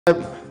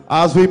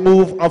As we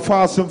move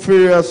fast and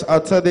furious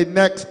to the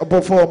next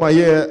performer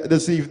here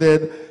this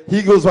evening,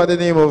 he goes by the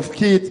name of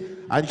Keith,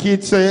 and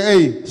Keith say,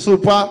 "Hey,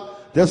 super,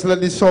 just let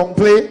this song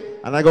play,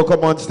 and I go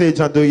come on stage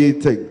and do your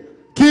thing."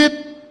 Keith,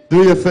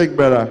 do your thing,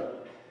 brother.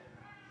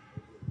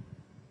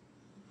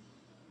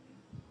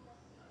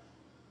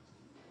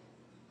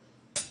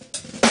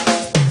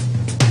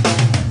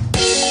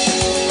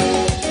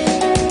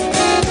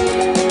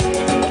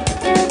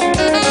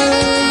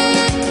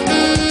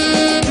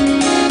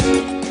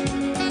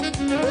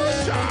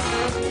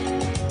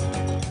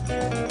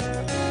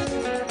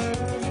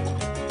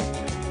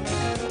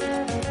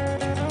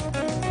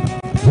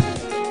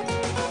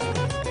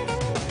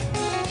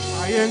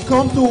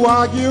 Come to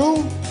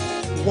argue,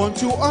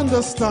 want you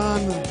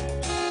understand.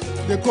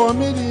 They call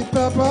me the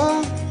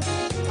pepper,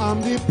 I'm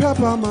the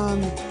pepper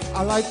man.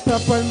 I like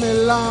pepper in my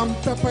lamb,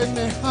 pepper in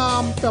my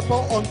ham, pepper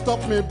on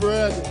top my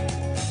bread.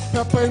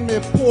 Pepper in my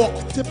pork,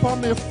 tip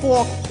on my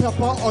fork,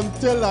 pepper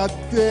until I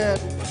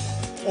dead.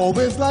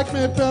 Always like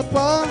my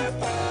pepper,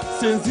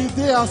 since the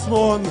day I was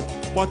born.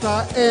 But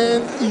I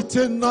ain't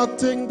eating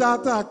nothing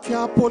that I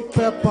can't put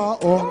pepper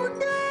on.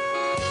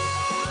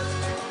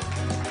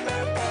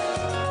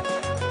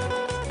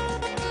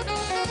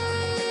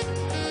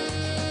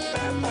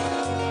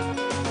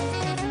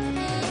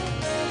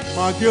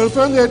 My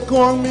girlfriend had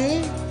called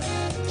me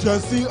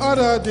just the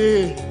other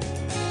day.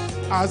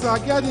 As I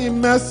get the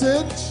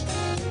message,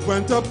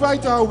 went up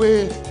right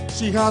away.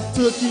 She had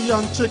turkey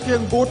and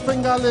chicken, both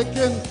finger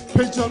licking,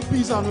 pigeon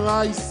peas and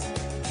rice.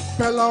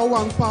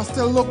 Pillau and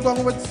pastel look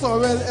down with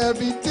sorrel,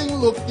 everything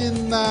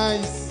looking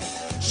nice.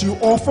 She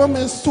offered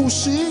me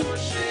sushi,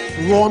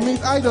 raw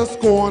meat I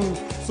just gone.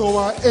 So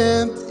I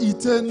ain't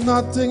eating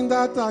nothing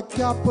that I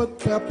can't put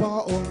pepper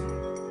on.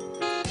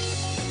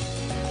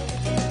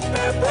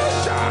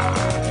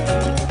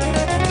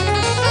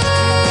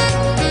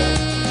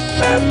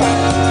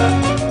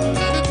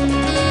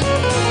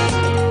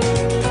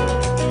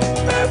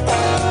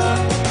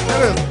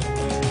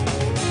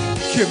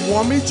 Kim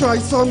want me try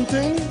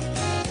something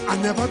I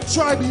never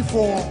tried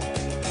before,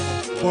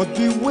 but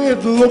the way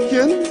it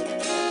looking,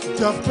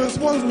 Defprince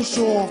wasn't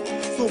sure.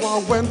 So I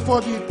went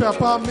for the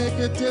pepper, make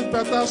it taste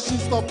better. She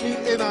stopped me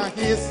in a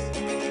haste.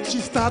 She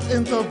start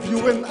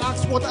interviewing,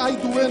 ask what I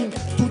doing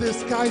to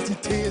disguise the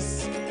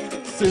taste.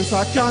 Since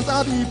I can't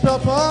add the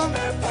pepper,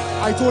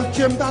 I told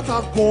Kim that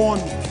I've gone,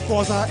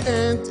 cause I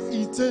ain't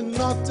eating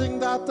nothing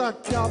that I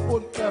can't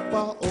put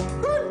pepper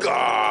on. Good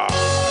God!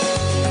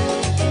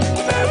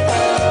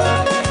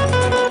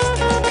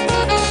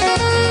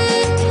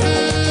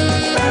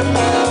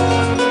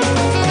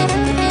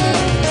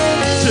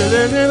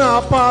 Chilling in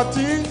a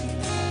party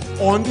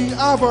on the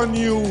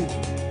avenue,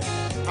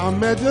 I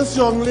met this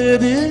young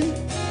lady.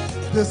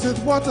 This is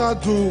what I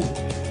do.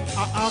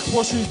 I asked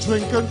what she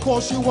drinking,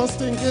 cause she was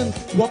thinking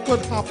what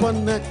could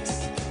happen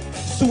next.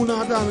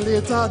 Sooner than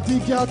later, the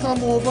girl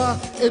come over,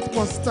 it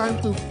was time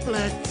to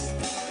flex.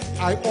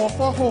 I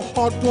offer her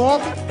hot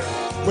dog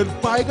with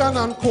bacon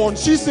and corn.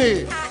 She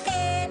say, I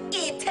ain't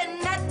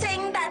eating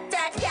nothing that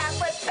I can't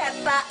put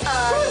pepper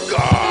on.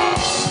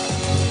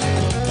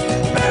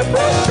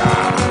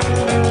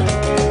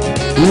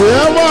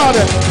 Yeah, man.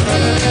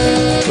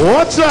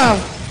 What's up?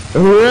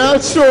 Real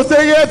show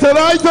thing here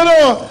tonight, you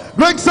know.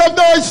 Make some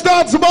noise,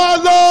 start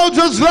small now,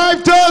 just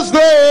like Thursday.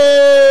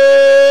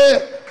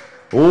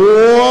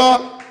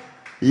 Oh,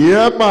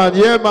 yeah, man,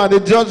 the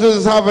judges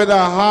is having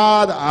a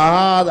hard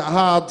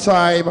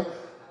time.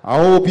 I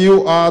hope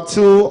you are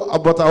too,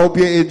 but I hope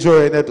you're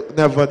enjoying it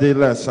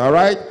nevertheless, all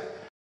right?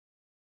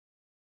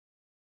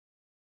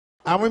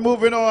 And we're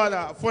moving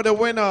on for the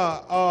winner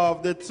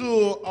of the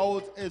 2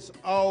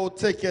 out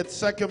ticket,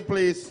 second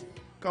place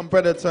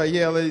competitor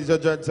here, ladies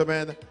and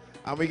gentlemen.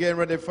 And we're getting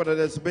ready for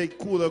this big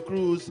cooler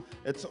cruise.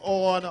 It's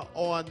on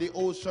the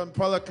Ocean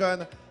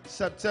Pelican,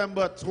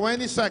 September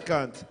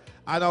 22nd.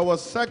 And our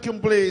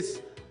second place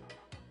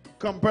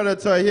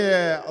competitor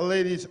here,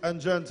 ladies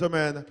and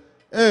gentlemen,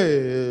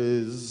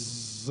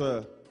 is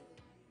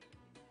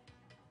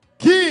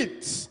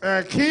Keith.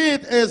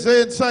 Keith is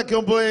in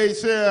second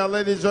place here,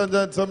 ladies and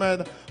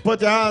gentlemen.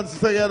 Put your hands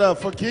together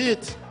for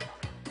Keith.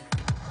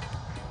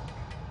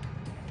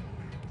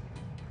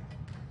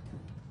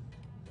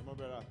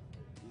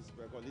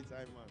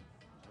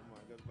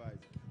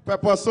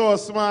 Pepper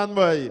sauce, man,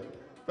 boy.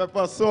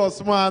 Pepper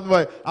sauce, man,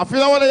 boy. I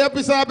feel I want to hear a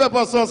piece of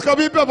pepper sauce. Come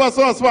here, pepper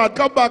sauce, man.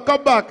 Come back.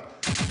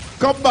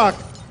 Come back.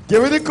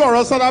 Give me the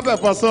chorus of that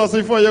pepper sauce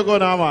before you go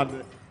now,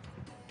 man.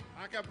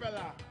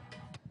 Acapella.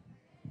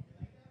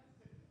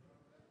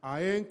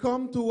 I ain't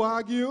come to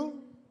argue.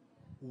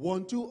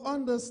 Want to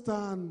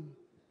understand.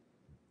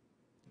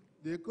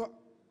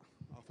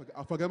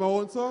 I forget my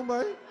own song,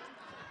 boy.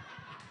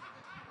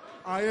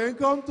 I ain't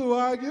come to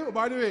argue.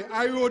 By the way,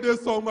 I wrote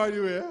this song, by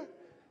the way.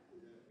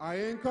 I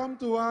ain't come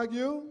to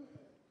argue,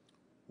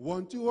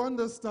 want you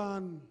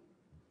understand.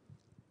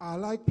 I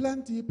like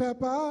plenty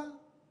pepper,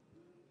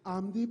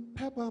 I'm the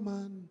pepper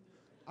man.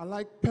 I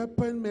like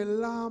pepper in my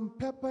lamb,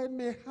 pepper in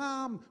my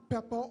ham,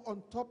 pepper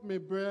on top my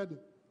bread.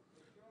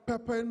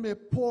 Pepper in me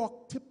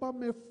pork, tip on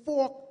me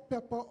fork,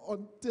 pepper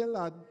until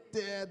I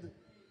dead.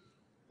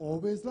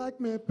 Always like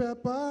me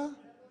pepper,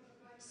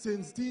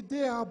 since the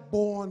day I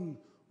born.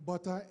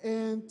 But I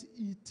ain't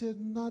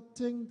eating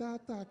nothing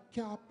that I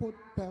can't put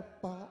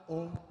pepper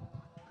on.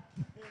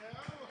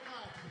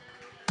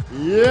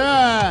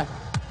 Yeah.